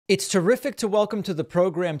It's terrific to welcome to the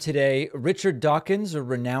program today Richard Dawkins, a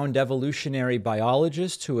renowned evolutionary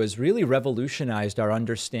biologist who has really revolutionized our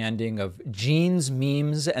understanding of genes,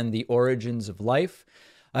 memes, and the origins of life.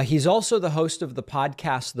 He's also the host of the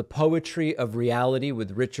podcast, The Poetry of Reality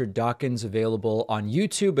with Richard Dawkins, available on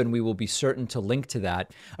YouTube, and we will be certain to link to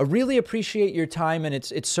that. I really appreciate your time, and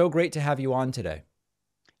it's so great to have you on today.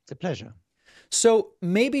 It's a pleasure. So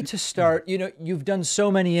maybe to start, you've done so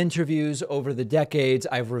many interviews over the decades.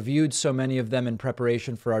 I've reviewed so many of them in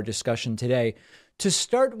preparation for our discussion today. To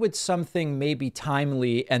start with something maybe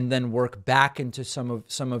timely and then work back into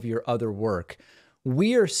some of your other work.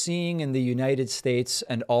 We are seeing in the United States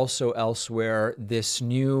and also elsewhere this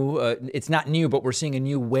new, it's not new, but we're seeing a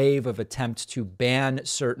new wave of attempts to ban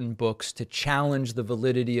certain books, to challenge the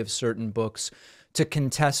validity of certain books, to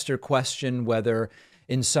contest or question whether,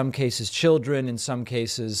 in some cases, children, in some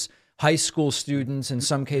cases, high school students, in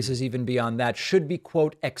some cases, even beyond that, should be,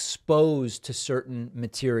 quote, exposed to certain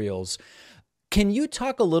materials. Can you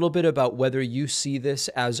talk a little bit about whether you see this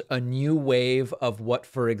as a new wave of what,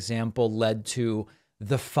 for example, led to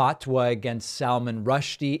the fatwa against Salman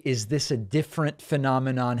Rushdie? Is this a different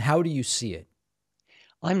phenomenon? How do you see it?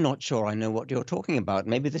 I'm not sure I know what you're talking about.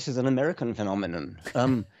 Maybe this is an American phenomenon.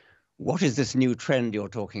 What is this new trend you're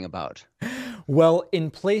talking about? Well,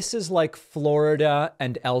 in places like Florida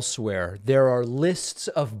and elsewhere, there are lists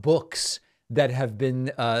of books that have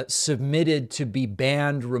been submitted to be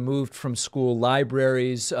banned, removed from school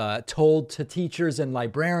libraries, told to teachers and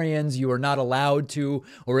librarians you are not allowed to,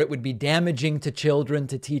 or it would be damaging to children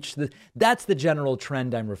to teach. That's the general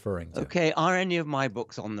trend I'm referring to. Okay, are any of my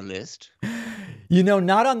books on the list?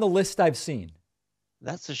 Not on the list I've seen.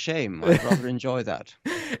 That's a shame. I'd rather enjoy that.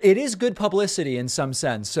 It is good publicity in some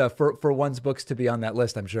sense for one's books to be on that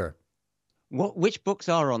list, I'm sure. Which books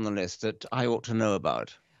are on the list that I ought to know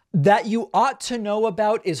about? That you ought to know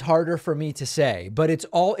about is harder for me to say, but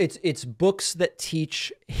it's books that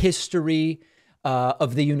teach history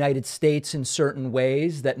of the United States in certain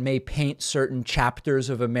ways that may paint certain chapters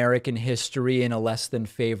of American history in a less than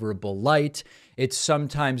favorable light. It's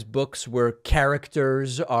sometimes books where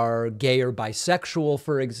characters are gay or bisexual,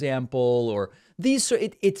 for example, or these.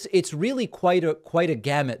 It's really quite a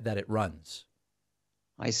gamut that it runs.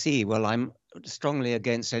 I see. Well, I'm strongly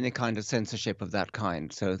against any kind of censorship of that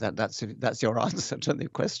kind. So that's your answer to the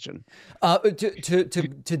question.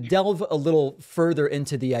 To delve a little further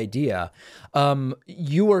into the idea,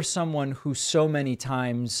 you are someone who so many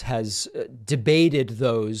times has debated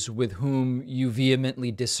those with whom you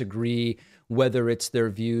vehemently disagree, whether it's their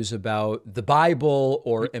views about the Bible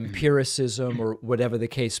or empiricism or whatever the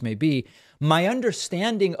case may be. My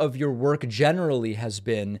understanding of your work generally has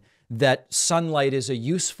been that sunlight is a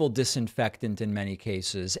useful disinfectant in many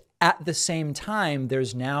cases. At the same time,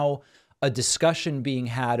 there's now a discussion being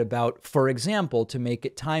had about, for example, to make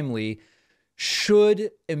it timely,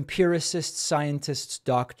 should empiricists, scientists,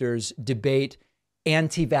 doctors debate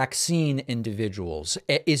anti-vaccine individuals?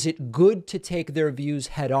 Is it good to take their views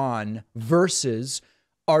head on versus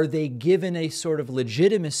are they given a sort of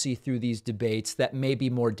legitimacy through these debates that may be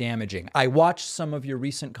more damaging? I watched some of your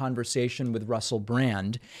recent conversation with Russell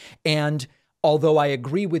Brand, and although I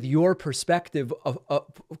agree with your perspective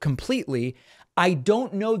completely, I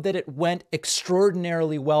don't know that it went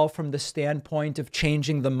extraordinarily well from the standpoint of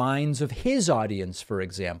changing the minds of his audience, for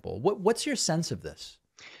example. What's your sense of this?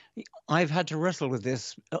 I've had to wrestle with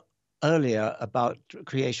this earlier about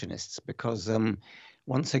creationists because,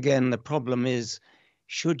 once again, the problem is,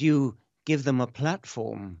 should you give them a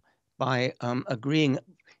platform by agreeing?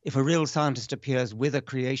 If a real scientist appears with a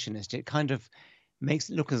creationist, it kind of makes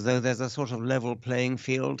it look as though there's a sort of level playing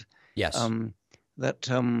field. Yes. That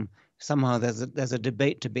somehow there's a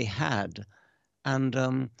debate to be had. And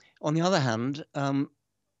on the other hand,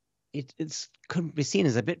 it could be seen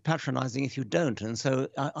as a bit patronizing if you don't. And so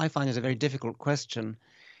I find it a very difficult question.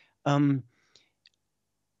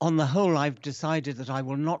 On the whole, I've decided that I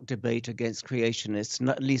will not debate against creationists,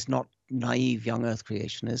 at least not naive young Earth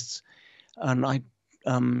creationists. And I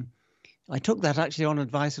took that actually on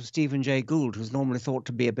advice of Stephen Jay Gould, who's normally thought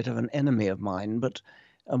to be a bit of an enemy of mine, but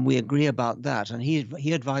we agree about that. And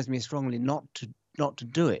he advised me strongly not to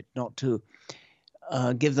do it, not to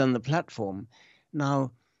give them the platform.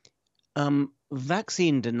 Now,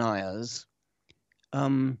 vaccine deniers,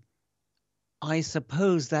 I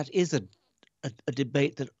suppose that is a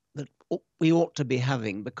debate that we ought to be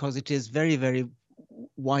having because it is very, very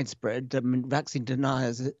widespread. I mean, vaccine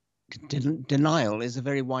denial is a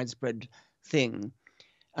very widespread thing,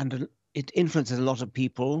 and it influences a lot of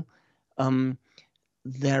people.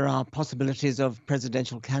 there are possibilities of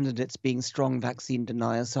presidential candidates being strong vaccine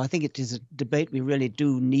deniers. So I think it is a debate we really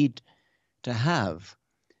do need to have.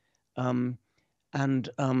 I'm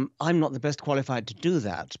not the best qualified to do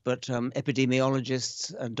that, but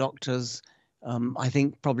epidemiologists and doctors, I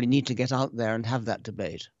think, probably need to get out there and have that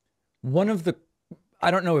debate. One of the, I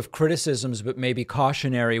don't know if criticisms, but maybe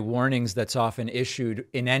cautionary warnings that's often issued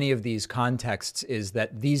in any of these contexts is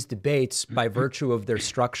that these debates, by virtue of their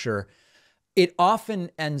structure, it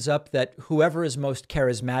often ends up that whoever is most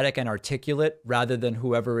charismatic and articulate, rather than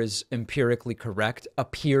whoever is empirically correct,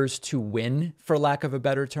 appears to win, for lack of a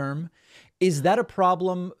better term. Is that a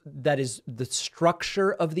problem that is the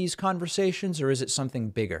structure of these conversations, or is it something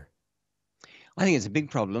bigger? I think it's a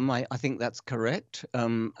big problem. I think that's correct.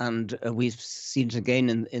 And we've seen it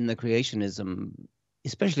again in the creationism,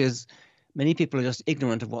 especially as many people are just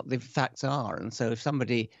ignorant of what the facts are. And so if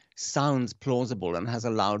somebody sounds plausible and has a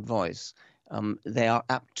loud voice, they are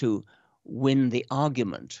apt to win the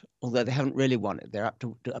argument, although they haven't really won it. They're apt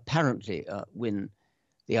to apparently win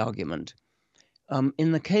the argument.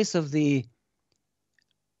 In the case of the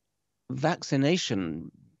vaccination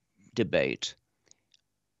debate,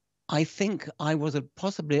 I think I was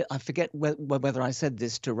I forget whether I said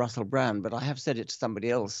this to Russell Brand, but I have said it to somebody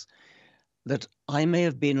else, that I may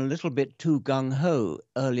have been a little bit too gung-ho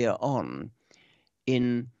earlier on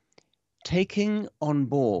in taking on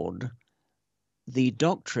board the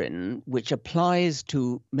doctrine which applies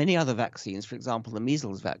to many other vaccines, for example, the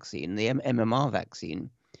measles vaccine, the MMR vaccine,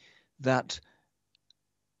 that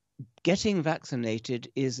getting vaccinated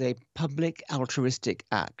is a public altruistic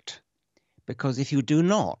act. Because if you do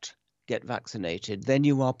not get vaccinated, then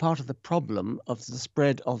you are part of the problem of the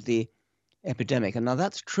spread of the epidemic. And now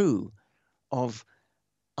that's true of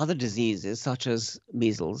other diseases such as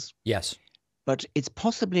measles. Yes. But it's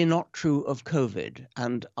possibly not true of COVID.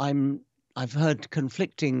 And I've heard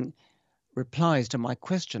conflicting replies to my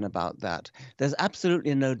question about that. There's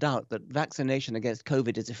absolutely no doubt that vaccination against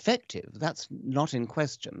COVID is effective. That's not in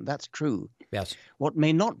question. That's true. Yes. What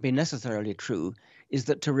may not be necessarily true is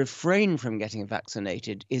that to refrain from getting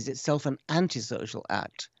vaccinated is itself an antisocial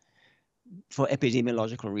act for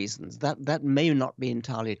epidemiological reasons. That may not be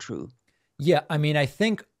entirely true. Yeah, I mean, I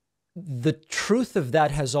think the truth of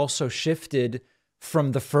that has also shifted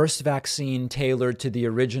from the first vaccine tailored to the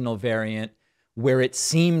original variant, where it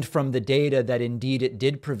seemed from the data that indeed it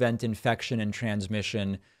did prevent infection and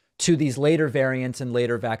transmission, to these later variants and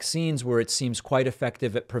later vaccines where it seems quite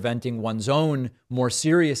effective at preventing one's own more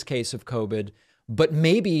serious case of COVID, but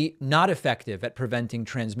maybe not effective at preventing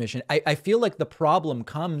transmission. I feel like the problem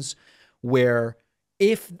comes where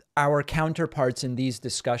if our counterparts in these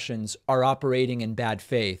discussions are operating in bad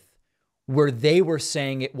faith, where they were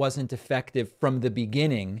saying it wasn't effective from the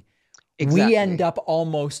beginning, Exactly. we end up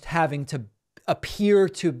almost having to appear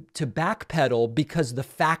to backpedal because the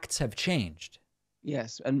facts have changed.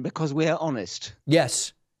 Yes, and because we are honest.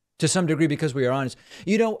 Yes, to some degree because we are honest.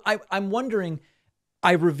 You know, I'm wondering,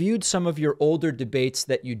 I reviewed some of your older debates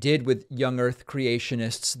that you did with young Earth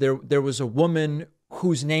creationists. There was a woman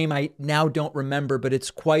whose name I now don't remember, but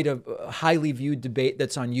it's quite a highly viewed debate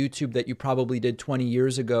that's on YouTube that you probably did 20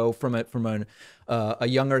 years ago from a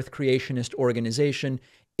young Earth creationist organization.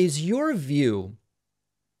 Is your view,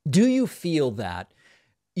 do you feel that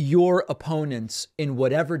your opponents in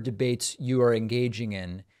whatever debates you are engaging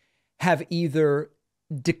in have either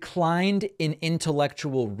declined in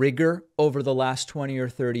intellectual rigor over the last 20 or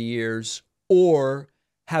 30 years, or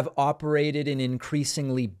have operated in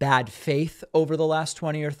increasingly bad faith over the last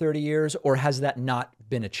 20 or 30 years, or has that not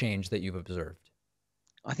been a change that you've observed?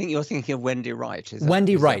 I think you're thinking of Wendy Wright.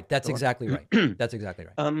 Wendy Wright, that's exactly right. That's exactly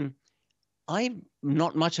right. I'm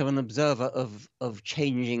not much of an observer of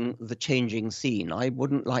the changing scene. I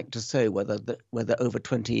wouldn't like to say whether over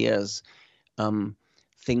 20 years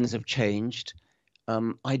things have changed.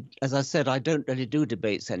 As I said, I don't really do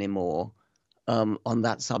debates anymore on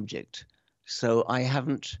that subject. So I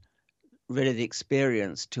haven't really the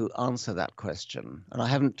experience to answer that question, and I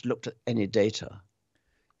haven't looked at any data.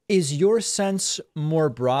 Is your sense more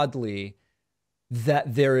broadly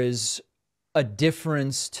that there is a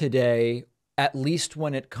difference today, at least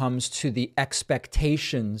when it comes to the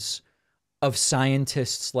expectations of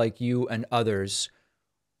scientists like you and others,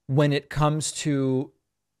 when it comes to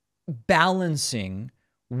balancing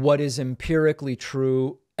what is empirically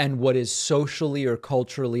true and what is socially or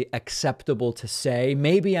culturally acceptable to say?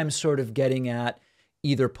 Maybe I'm sort of getting at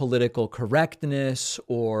either political correctness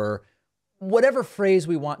or whatever phrase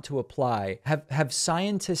we want to apply. Have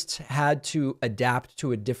scientists had to adapt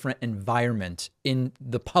to a different environment in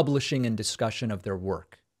the publishing and discussion of their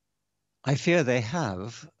work? I fear they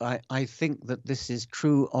have. I think that this is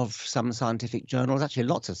true of some scientific journals, actually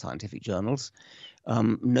lots of scientific journals,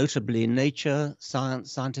 notably Nature,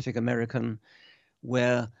 Science, Scientific American,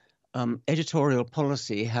 where editorial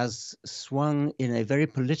policy has swung in a very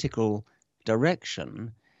political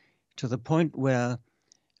direction to the point where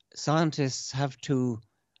scientists have to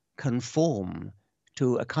conform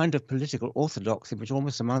to a kind of political orthodoxy which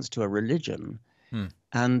almost amounts to a religion. Hmm.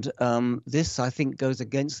 And this, I think, goes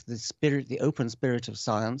against the spirit, the open spirit of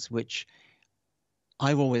science, which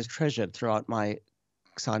I've always treasured throughout my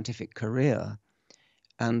scientific career.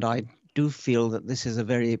 And I do feel that this is a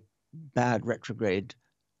very bad retrograde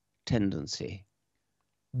tendency.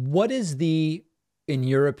 What is the, in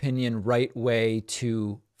your opinion, right way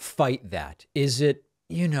to fight that? Is it,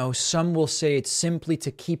 you know, some will say it's simply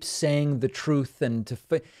to keep saying the truth and to,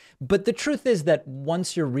 but the truth is that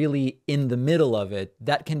once you're really in the middle of it,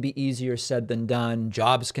 that can be easier said than done.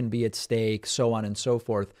 Jobs can be at stake, so on and so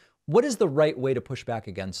forth. What is the right way to push back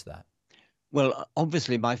against that? Well,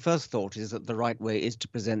 obviously, my first thought is that the right way is to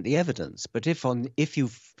present the evidence. But if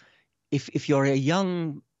you're a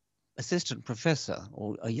young assistant professor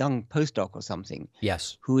or a young postdoc or something,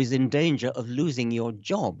 Yes, who is in danger of losing your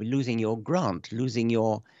job, losing your grant, losing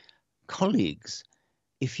your colleagues,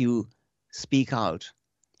 if you speak out,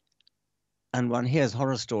 and one hears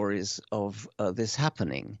horror stories of this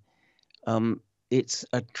happening, it's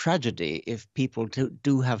a tragedy if people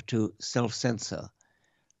do have to self-censor.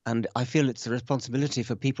 And I feel it's a responsibility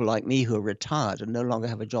for people like me who are retired and no longer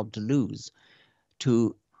have a job to lose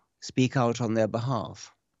to speak out on their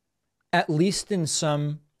behalf. at least in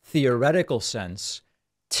some theoretical sense,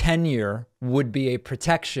 tenure would be a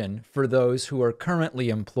protection for those who are currently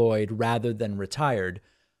employed rather than retired.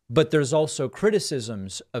 But there's also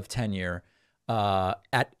criticisms of tenure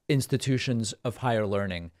at institutions of higher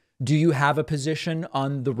learning. Do you have a position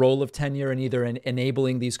on the role of tenure in either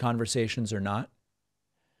enabling these conversations or not?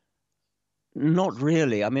 Not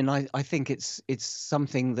really. I mean, I think it's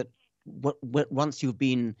something that once you've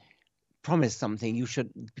been promised something,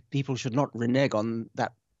 people should not renege on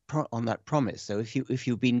that promise. So if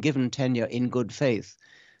you've been given tenure in good faith,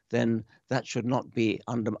 then that should not be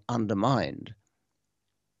undermined.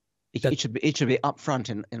 It should be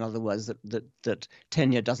upfront. In other words, that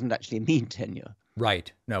tenure doesn't actually mean tenure.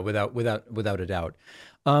 Right. No, without a doubt.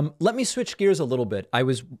 Let me switch gears a little bit. I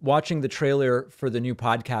was watching the trailer for the new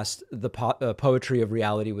podcast, The Poetry of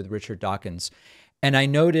Reality with Richard Dawkins, and I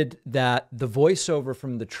noted that the voiceover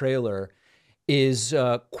from the trailer is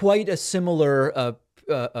quite a similar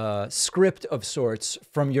script of sorts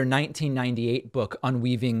from your 1998 book,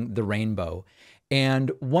 Unweaving the Rainbow.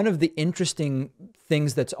 And one of the interesting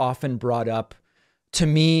things that's often brought up to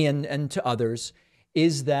me and to others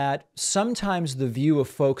is that sometimes the view of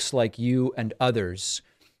folks like you and others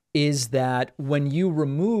is that when you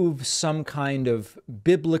remove some kind of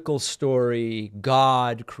biblical story,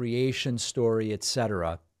 God, creation story,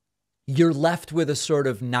 etc., you're left with a sort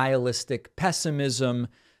of nihilistic pessimism.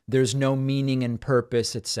 There's no meaning and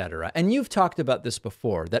purpose, etc. And you've talked about this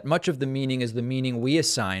before, that much of the meaning is the meaning we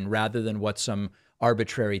assign rather than what some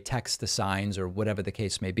arbitrary text assigns or whatever the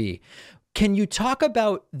case may be. Can you talk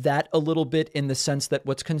about that a little bit, in the sense that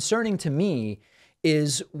what's concerning to me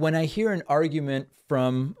is when I hear an argument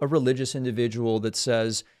from a religious individual that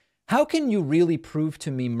says, how can you really prove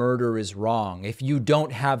to me murder is wrong if you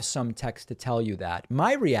don't have some text to tell you that?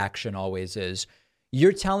 My reaction always is,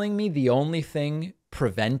 you're telling me the only thing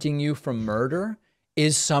preventing you from murder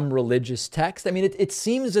is some religious text? I mean, it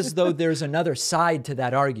seems as though there's another side to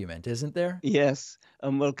that argument, isn't there? Yes.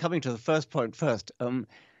 Well, coming to the first point first,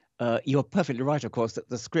 you're perfectly right, of course, that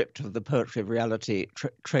the script of the Poetry of Reality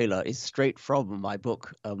trailer is straight from my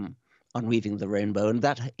book, Unweaving the Rainbow, and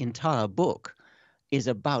that entire book is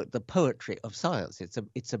about the poetry of science.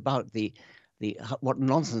 It's about the what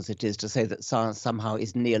nonsense it is to say that science somehow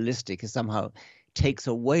is nihilistic, is somehow takes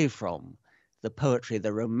away from the poetry,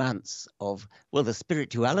 the romance of, well, the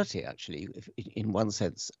spirituality, actually, in one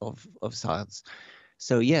sense, of science.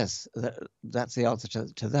 So yes, that's the answer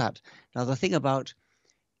to that. Now, the thing about,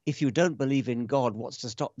 if you don't believe in God, what's to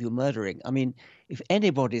stop you murdering? I mean, if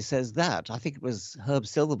anybody says that, I think it was Herb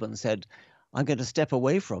Silverman said, I'm going to step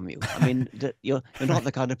away from you. I mean, you're not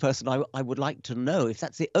the kind of person I would like to know. If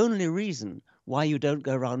that's the only reason why you don't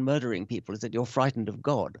go around murdering people, is that you're frightened of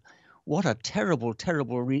God. What a terrible,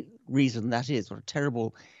 terrible reason that is. What a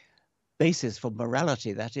terrible basis for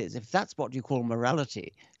morality that is. If that's what you call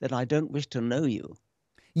morality, then I don't wish to know you.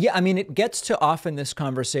 Yeah, I mean, it gets to often this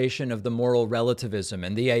conversation of the moral relativism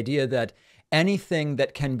and the idea that anything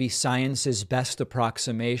that can be science's best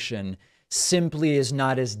approximation simply is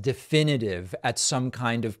not as definitive at some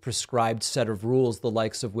kind of prescribed set of rules, the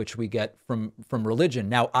likes of which we get from religion.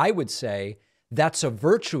 Now, I would say that's a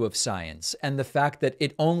virtue of science, and the fact that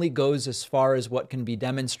it only goes as far as what can be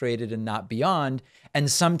demonstrated and not beyond, and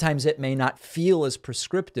sometimes it may not feel as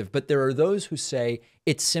prescriptive, but there are those who say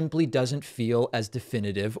it simply doesn't feel as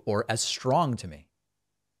definitive or as strong to me.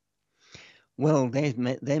 Well,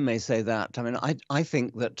 they may say that. I mean, I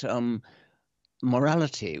think that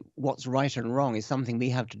morality, what's right and wrong, is something we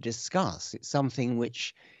have to discuss. It's something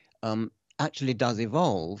which actually does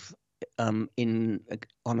evolve on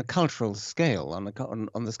a cultural scale,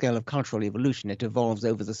 on the scale of cultural evolution. It evolves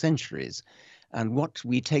over the centuries. And what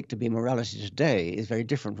we take to be morality today is very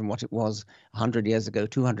different from what it was 100 years ago,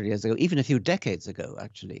 200 years ago, even a few decades ago,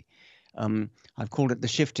 actually. I've called it the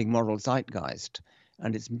shifting moral zeitgeist.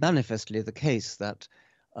 And it's manifestly the case that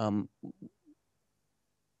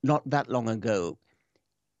not that long ago,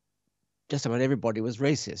 just about everybody was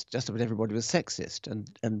racist, just about everybody was sexist,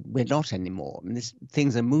 and we're not anymore. I mean,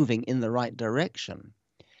 things are moving in the right direction.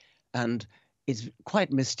 And it's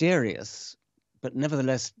quite mysterious, but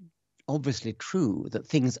nevertheless obviously true that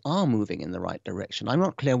things are moving in the right direction. I'm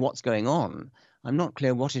not clear what's going on. I'm not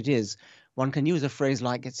clear what it is. One can use a phrase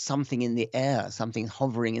like it's something in the air, something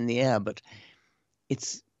hovering in the air, but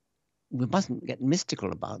we mustn't get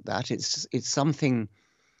mystical about that. It's something.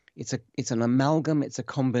 It's an amalgam. It's a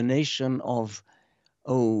combination of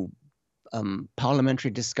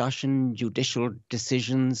parliamentary discussion, judicial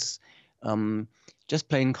decisions, just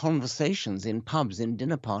plain conversations in pubs, in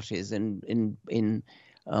dinner parties, in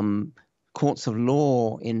courts of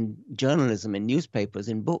law, in journalism, in newspapers,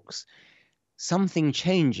 in books. Something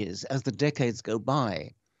changes as the decades go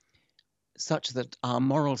by, such that our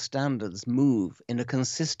moral standards move in a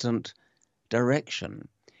consistent direction.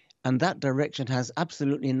 And that direction has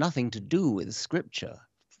absolutely nothing to do with scripture,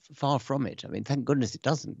 far from it. I mean, thank goodness it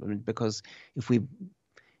doesn't. I mean, because if we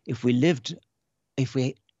lived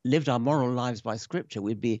our moral lives by scripture,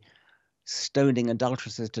 we'd be stoning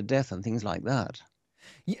adulteresses to death and things like that.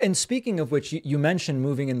 And speaking of which, you mentioned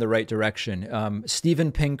moving in the right direction.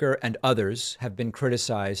 Steven Pinker and others have been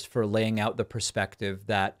criticized for laying out the perspective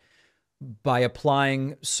that by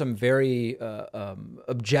applying some very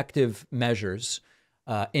objective measures,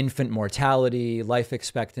 infant mortality, life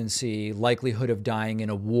expectancy, likelihood of dying in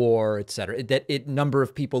a war, et cetera, number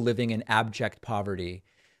of people living in abject poverty,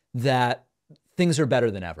 that things are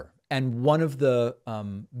better than ever. And one of the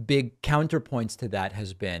big counterpoints to that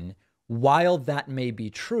has been, while that may be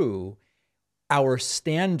true, our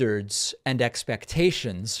standards and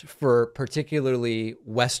expectations for particularly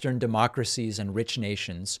Western democracies and rich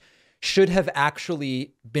nations should have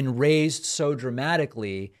actually been raised so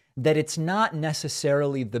dramatically that it's not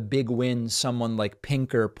necessarily the big win someone like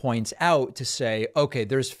Pinker points out to say, okay,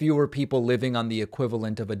 there's fewer people living on the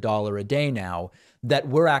equivalent of $1 a day now, that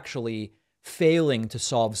we're actually failing to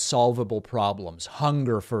solve solvable problems,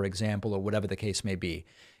 hunger, for example, or whatever the case may be.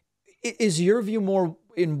 Is your view more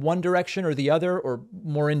in one direction or the other, or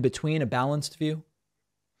more in between, a balanced view?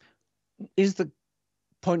 Is the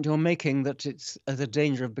point you're making that it's the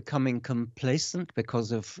danger of becoming complacent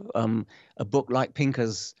because of a book like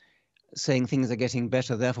Pinker's saying things are getting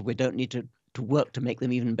better, therefore we don't need to work to make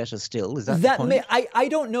them even better still? Is that the point? I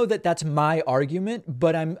don't know that that's my argument,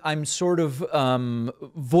 but I'm sort of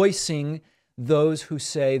voicing those who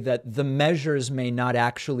say that the measures may not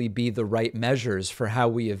actually be the right measures for how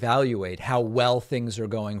we evaluate how well things are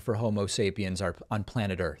going for Homo sapiens on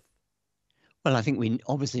planet Earth. Well, I think we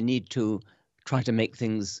obviously need to try to make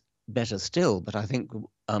things better still, but I think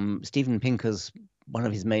Steven Pinker's, one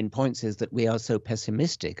of his main points is that we are so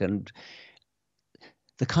pessimistic, and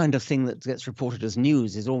the kind of thing that gets reported as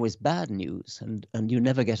news is always bad news, and you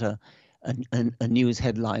never get a news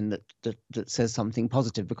headline that says something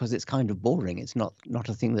positive, because it's kind of boring. It's not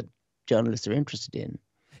a thing that journalists are interested in.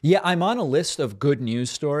 Yeah, I'm on a list of good news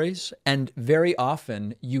stories, and very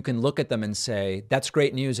often you can look at them and say, that's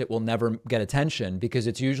great news, it will never get attention, because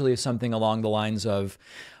it's usually something along the lines of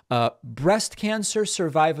breast cancer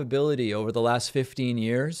survivability over the last 15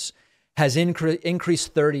 years has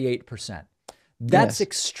increased 38%. That's Yes.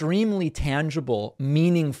 extremely tangible,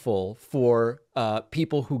 meaningful for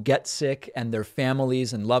people who get sick and their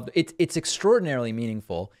families and loved. It's extraordinarily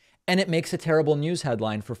meaningful, and it makes a terrible news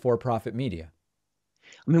headline for for-profit media.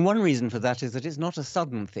 I mean, one reason for that is that it's not a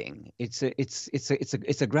sudden thing. It's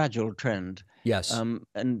a gradual trend. Yes.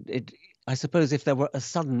 And I suppose if there were a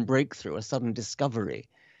sudden breakthrough, a sudden discovery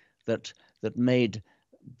that made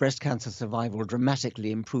breast cancer survival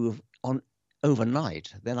dramatically improve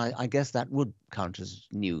overnight, then I guess that would count as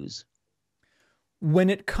news. When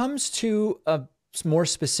it comes to more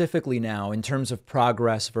specifically now, in terms of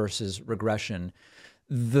progress versus regression,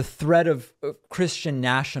 the threat of Christian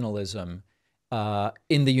nationalism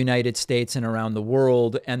in the United States and around the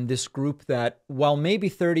world, and this group that, while maybe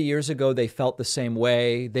 30 years ago they felt the same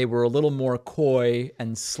way, they were a little more coy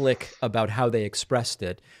and slick about how they expressed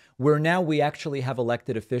it, where now we actually have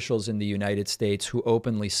elected officials in the United States who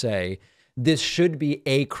openly say, this should be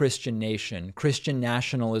a Christian nation. Christian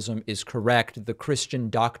nationalism is correct. The Christian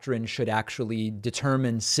doctrine should actually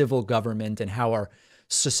determine civil government and how our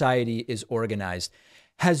society is organized.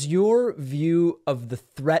 Has your view of the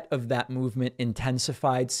threat of that movement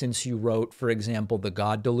intensified since you wrote, for example, The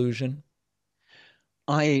God Delusion?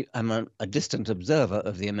 I am a distant observer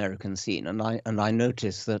of the American scene, and I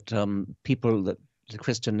notice that people, that the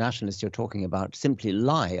Christian nationalists you're talking about, simply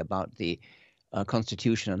lie about the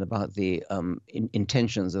Constitution and about the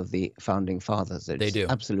intentions of the founding fathers. They do.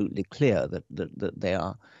 Absolutely clear that they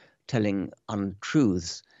are telling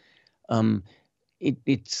untruths.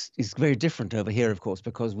 It's very different over here, of course,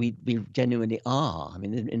 because we genuinely are. I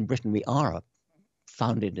mean, in Britain, we are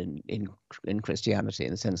founded in Christianity,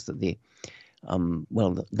 in the sense that the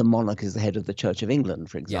monarch is the head of the Church of England,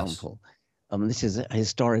 for example. Yes. This is a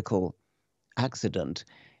historical accident.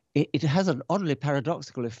 It has an oddly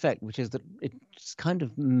paradoxical effect, which is that it kind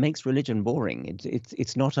of makes religion boring.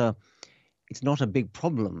 It's not a big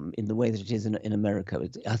problem in the way that it is in America.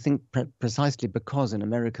 I think precisely because in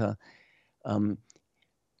America,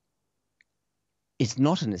 it's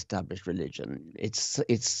not an established religion. It's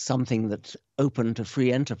something that's open to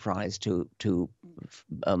free enterprise to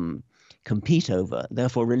compete over.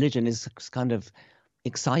 Therefore, religion is kind of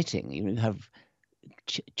exciting. You have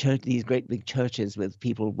these great big churches with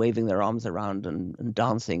people waving their arms around and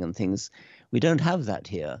dancing and things. We don't have that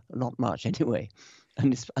here, not much anyway.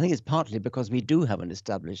 And I think it's partly because we do have an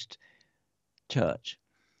established church.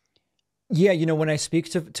 Yeah, when I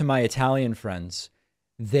speak to my Italian friends,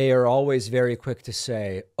 they are always very quick to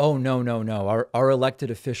say, oh, no, no, no, our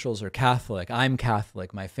elected officials are Catholic. I'm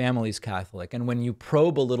Catholic. My family's Catholic. And when you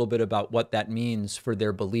probe a little bit about what that means for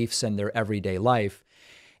their beliefs and their everyday life,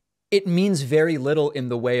 it means very little in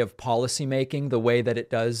the way of policymaking, the way that it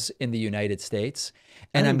does in the United States.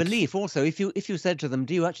 And in belief also, if you said to them,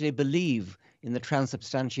 do you actually believe in the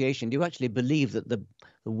transubstantiation? Do you actually believe that the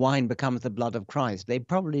wine becomes the blood of Christ? They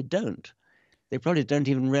probably don't. They probably don't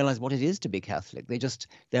even realize what it is to be Catholic.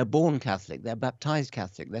 They're born Catholic, they're baptized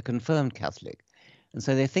Catholic, they're confirmed Catholic. And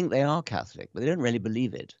so they think they are Catholic, but they don't really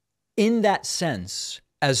believe it. In that sense,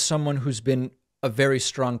 as someone who's been a very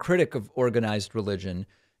strong critic of organized religion,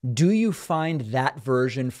 do you find that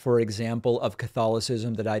version, for example, of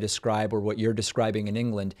Catholicism that I describe, or what you're describing in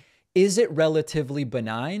England, is it relatively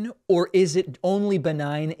benign, or is it only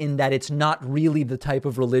benign in that it's not really the type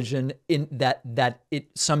of religion in that it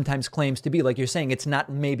sometimes claims to be? Like you're saying, it's not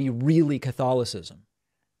maybe really Catholicism.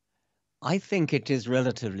 I think it is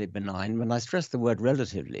relatively benign. When I stress the word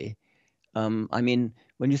relatively, I mean,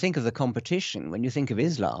 when you think of the competition, when you think of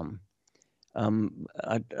Islam,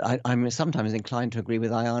 I'm sometimes inclined to agree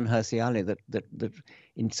with Ayaan Hirsi Ali that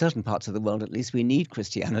in certain parts of the world, at least, we need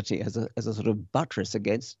Christianity as a sort of buttress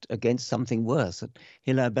against something worse.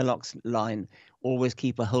 Hilaire Belloc's line, always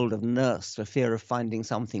keep a hold of nurse for fear of finding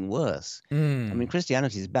something worse. I mean,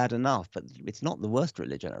 Christianity is bad enough, but it's not the worst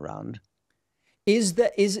religion around. Is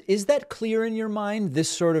that clear in your mind, this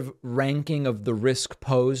sort of ranking of the risk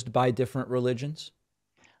posed by different religions?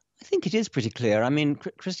 I think it is pretty clear. I mean,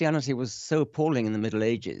 Christianity was so appalling in the Middle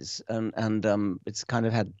Ages, and it's kind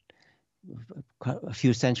of had quite a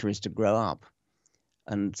few centuries to grow up.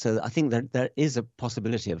 And so I think that there is a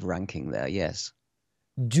possibility of ranking there, yes.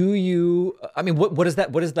 Do you, I mean, what does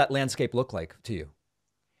that landscape look like to you?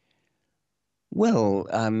 Well,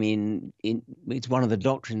 I mean, it's one of the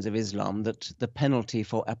doctrines of Islam that the penalty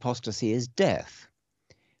for apostasy is death.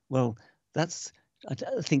 Well, I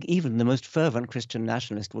think even the most fervent Christian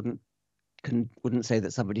nationalist wouldn't say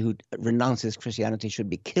that somebody who renounces Christianity should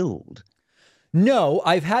be killed. No,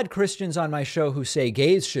 I've had Christians on my show who say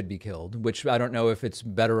gays should be killed, which I don't know if it's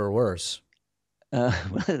better or worse. Well,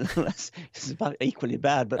 it's about equally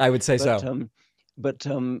bad, but I would say so. But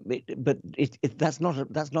that's not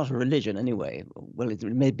a religion anyway. Well, it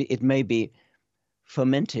may be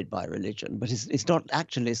fermented by religion, but it's not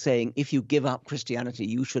actually saying if you give up Christianity,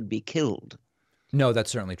 you should be killed. No,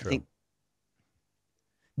 that's certainly true.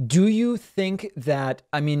 Do you think that,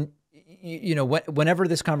 I mean, whenever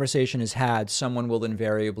this conversation is had, someone will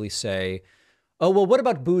invariably say, oh, well, what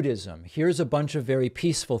about Buddhism? Here's a bunch of very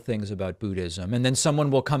peaceful things about Buddhism. And then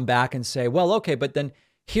someone will come back and say, well, okay, but then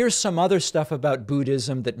here's some other stuff about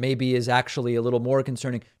Buddhism that maybe is actually a little more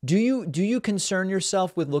concerning. Do you concern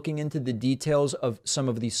yourself with looking into the details of some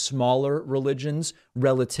of these smaller religions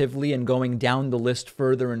relatively and going down the list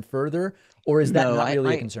further and further, or is that No, not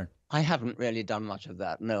really a concern? I haven't really done much of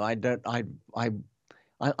that. No, I don't.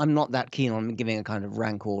 I'm not that keen on giving a kind of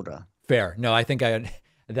rank order. Fair. No, I think I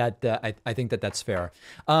think that that's fair.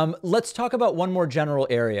 Let's talk about one more general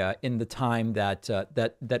area in the time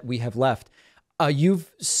that we have left.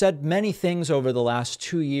 You've said many things over the last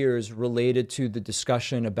 2 years related to the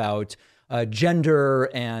discussion about gender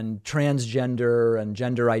and transgender and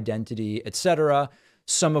gender identity, etc.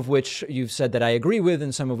 Some of which you've said that I agree with,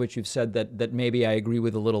 and some of which you've said that maybe I agree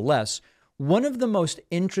with a little less. One of the most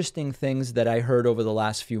interesting things that I heard over the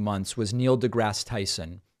last few months was Neil deGrasse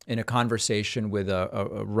Tyson in a conversation with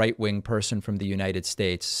a right-wing person from the United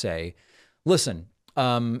States say, listen,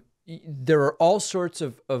 there are all sorts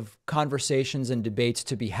of conversations and debates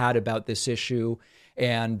to be had about this issue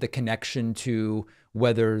and the connection to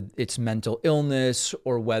whether it's mental illness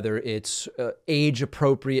or whether it's age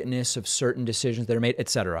appropriateness of certain decisions that are made,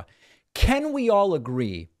 etc. Can we all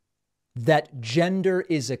agree that gender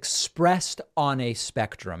is expressed on a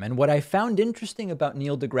spectrum? And what I found interesting about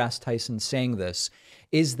Neil deGrasse Tyson saying this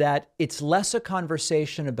is that it's less a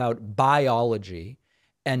conversation about biology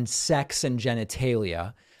and sex and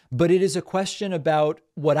genitalia, but it is a question about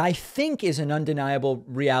what I think is an undeniable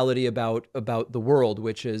reality about the world,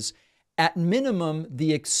 which is, at minimum,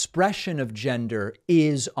 the expression of gender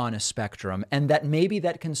is on a spectrum, and that maybe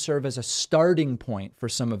that can serve as a starting point for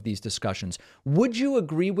some of these discussions. Would you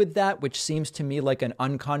agree with that, which seems to me like an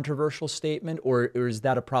uncontroversial statement, or is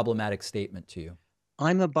that a problematic statement to you?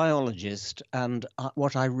 I'm a biologist, and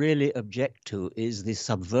what I really object to is the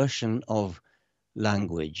subversion of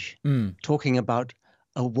language, talking about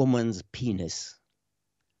a woman's penis,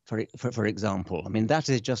 for example. I mean, that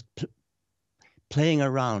is just playing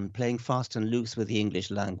around, playing fast and loose with the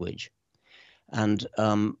English language. And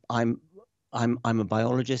I'm a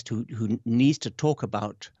biologist who needs to talk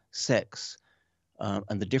about sex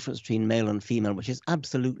and the difference between male and female, which is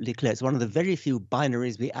absolutely clear. It's one of the very few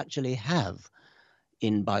binaries we actually have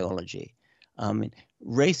in biology.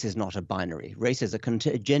 Race is not a binary. Race is a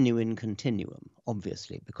genuine continuum,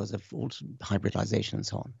 obviously, because of all hybridization and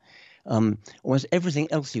so on. Almost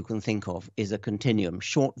everything else you can think of is a continuum: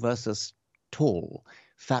 short versus tall,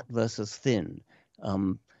 fat versus thin.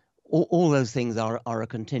 All those things are a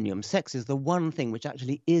continuum. Sex is the one thing which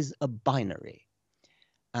actually is a binary.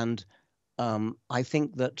 And I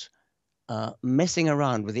think that messing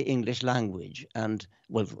around with the English language, and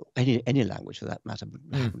well, any language for that matter, but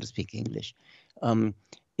I happen to speak English,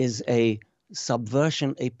 is a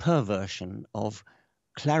subversion, a perversion of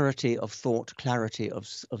clarity of thought, clarity of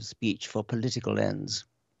speech for political ends.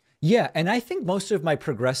 Yeah, and I think most of my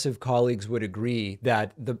progressive colleagues would agree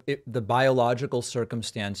that the biological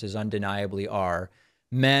circumstances undeniably are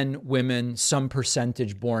men, women, some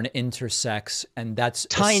percentage born intersex, and that's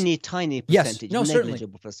tiny percentage, yes, no, negligible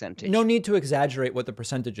certainly. Percentage. No need to exaggerate what the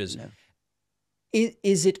percentage is. No.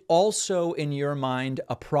 Is it also, in your mind,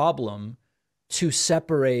 a problem to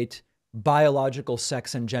separate biological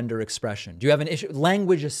sex and gender expression? Do you have an issue,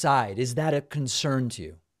 language aside, is that a concern to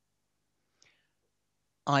you?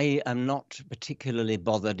 I am not particularly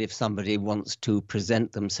bothered if somebody wants to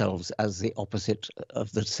present themselves as the opposite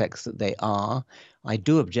of the sex that they are. I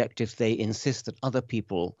do object if they insist that other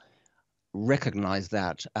people recognize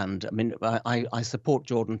that. And I mean, I support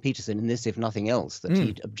Jordan Peterson in this, if nothing else, that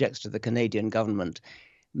he objects to the Canadian government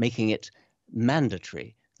making it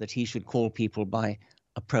mandatory that he should call people by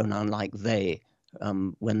a pronoun like they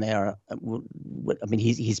when they are, I mean,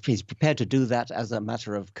 he's prepared to do that as a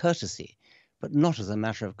matter of courtesy, but not as a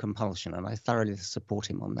matter of compulsion, and I thoroughly support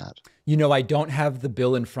him on that. You know, I don't have the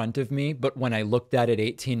bill in front of me, but when I looked at it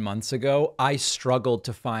 18 months ago, I struggled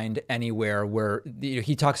to find anywhere where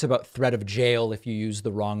he talks about threat of jail if you use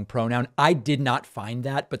the wrong pronoun. I did not find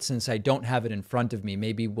that, but since I don't have it in front of me,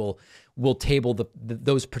 maybe we'll table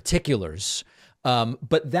those particulars.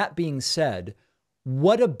 But that being said,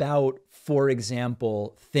 what about, for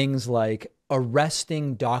example, things like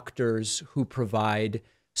arresting doctors who provide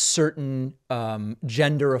certain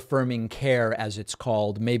gender-affirming care, as it's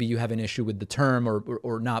called? Maybe you have an issue with the term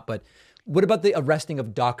or not, but what about the arresting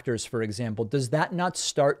of doctors, for example? Does that not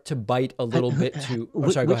start to bite a little bit to... Oh,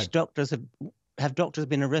 sorry, go ahead. Which doctors have doctors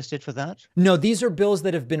been arrested for that? No, these are bills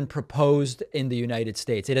that have been proposed in the United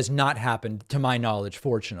States. It has not happened, to my knowledge,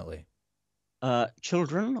 fortunately.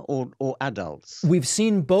 Children or adults? We've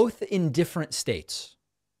seen both in different states.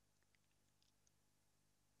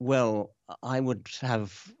 Well, I would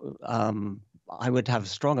have, I would have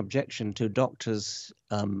strong objection to doctors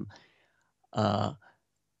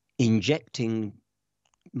injecting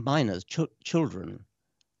minors, children,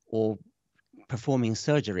 or performing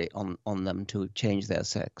surgery on them to change their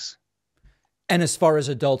sex. And as far as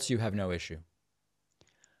adults, you have no issue?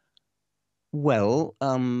 Well,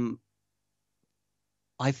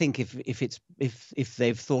 I think if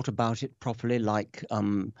they've thought about it properly, like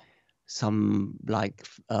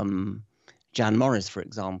Jan Morris, for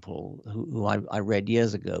example, who I read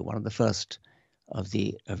years ago, one of the first of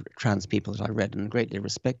trans people that I read, and greatly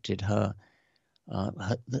respected her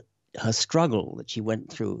struggle that she went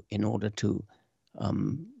through in order to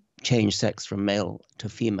change sex from male to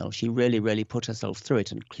female. She really, really put herself through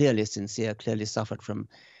it, and clearly sincere, clearly suffered from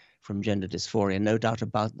gender dysphoria, no doubt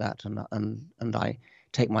about that. And I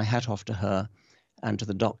take my hat off to her and to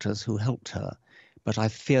the doctors who helped her. But I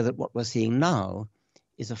fear that what we're seeing now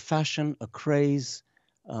is a fashion, a craze,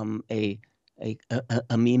 a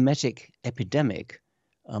mimetic epidemic,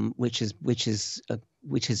 which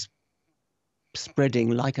is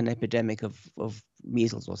spreading like an epidemic of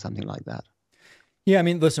measles or something like that. Yeah, I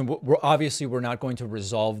mean, listen, we're not going to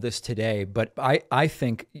resolve this today, but I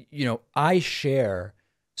think, you know, I share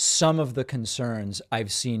some of the concerns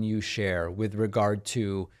I've seen you share with regard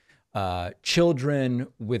to children,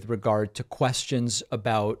 with regard to questions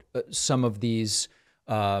about some of these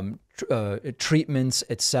treatments,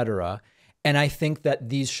 etc. And I think that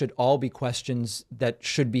these should all be questions that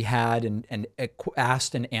should be had and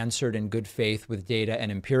asked and answered in good faith with data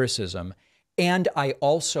and empiricism. And I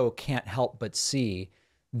also can't help but see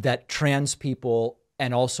that trans people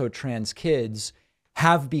and also trans kids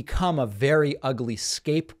have become a very ugly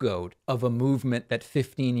scapegoat of a movement that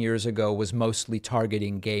 15 years ago was mostly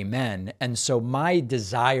targeting gay men. And so my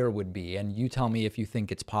desire would be, and you tell me if you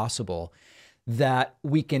think it's possible, that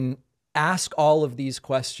we can ask all of these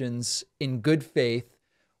questions in good faith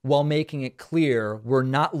while making it clear we're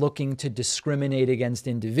not looking to discriminate against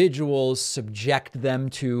individuals, subject them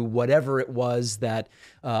to whatever it was that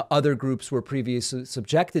other groups were previously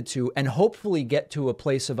subjected to, and hopefully get to a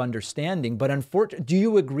place of understanding. But unfortunately, do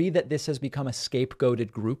you agree that this has become a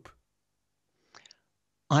scapegoated group?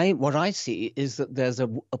 What I see is that there's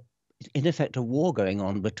in effect a war going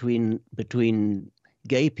on between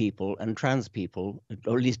gay people and trans people,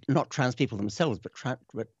 or at least not trans people themselves, but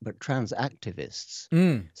trans activists.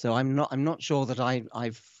 So I'm not sure that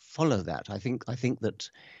I follow that. I think that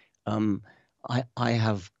I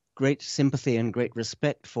have great sympathy and great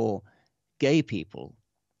respect for gay people,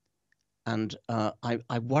 and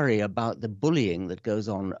I worry about the bullying that goes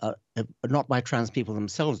on, not by trans people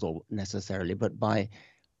themselves or necessarily, but by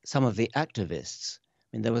some of the activists.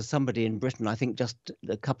 I mean, there was somebody in Britain, I think just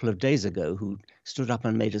a couple of days ago, who stood up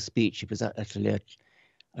and made a speech. He was actually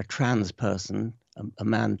a trans person, a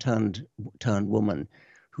man turned woman,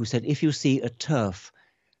 who said, "If you see a TERF,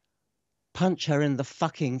 punch her in the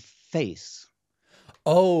fucking face."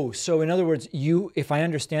 Oh, so in other words, you, if I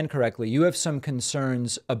understand correctly, you have some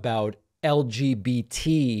concerns about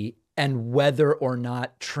LGBT and whether or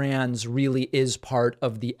not trans really is part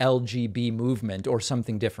of the LGB movement or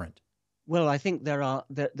something different. Well, I think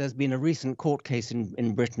there's been a recent court case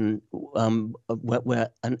in Britain where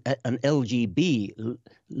an LGB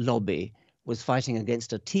lobby was fighting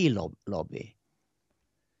against a T lobby.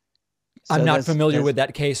 So I'm not familiar with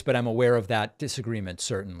that case, but I'm aware of that disagreement,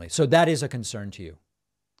 certainly. So that is a concern to you.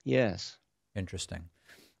 Yes. Interesting.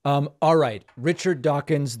 All right, Richard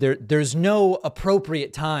Dawkins, there's no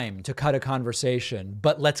appropriate time to cut a conversation,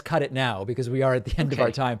 but let's cut it now because we are at the end of our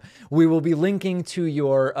time. We will be linking to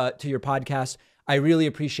your podcast. I really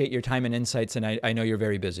appreciate your time and insights, and I know you're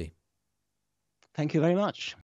very busy. Thank you very much.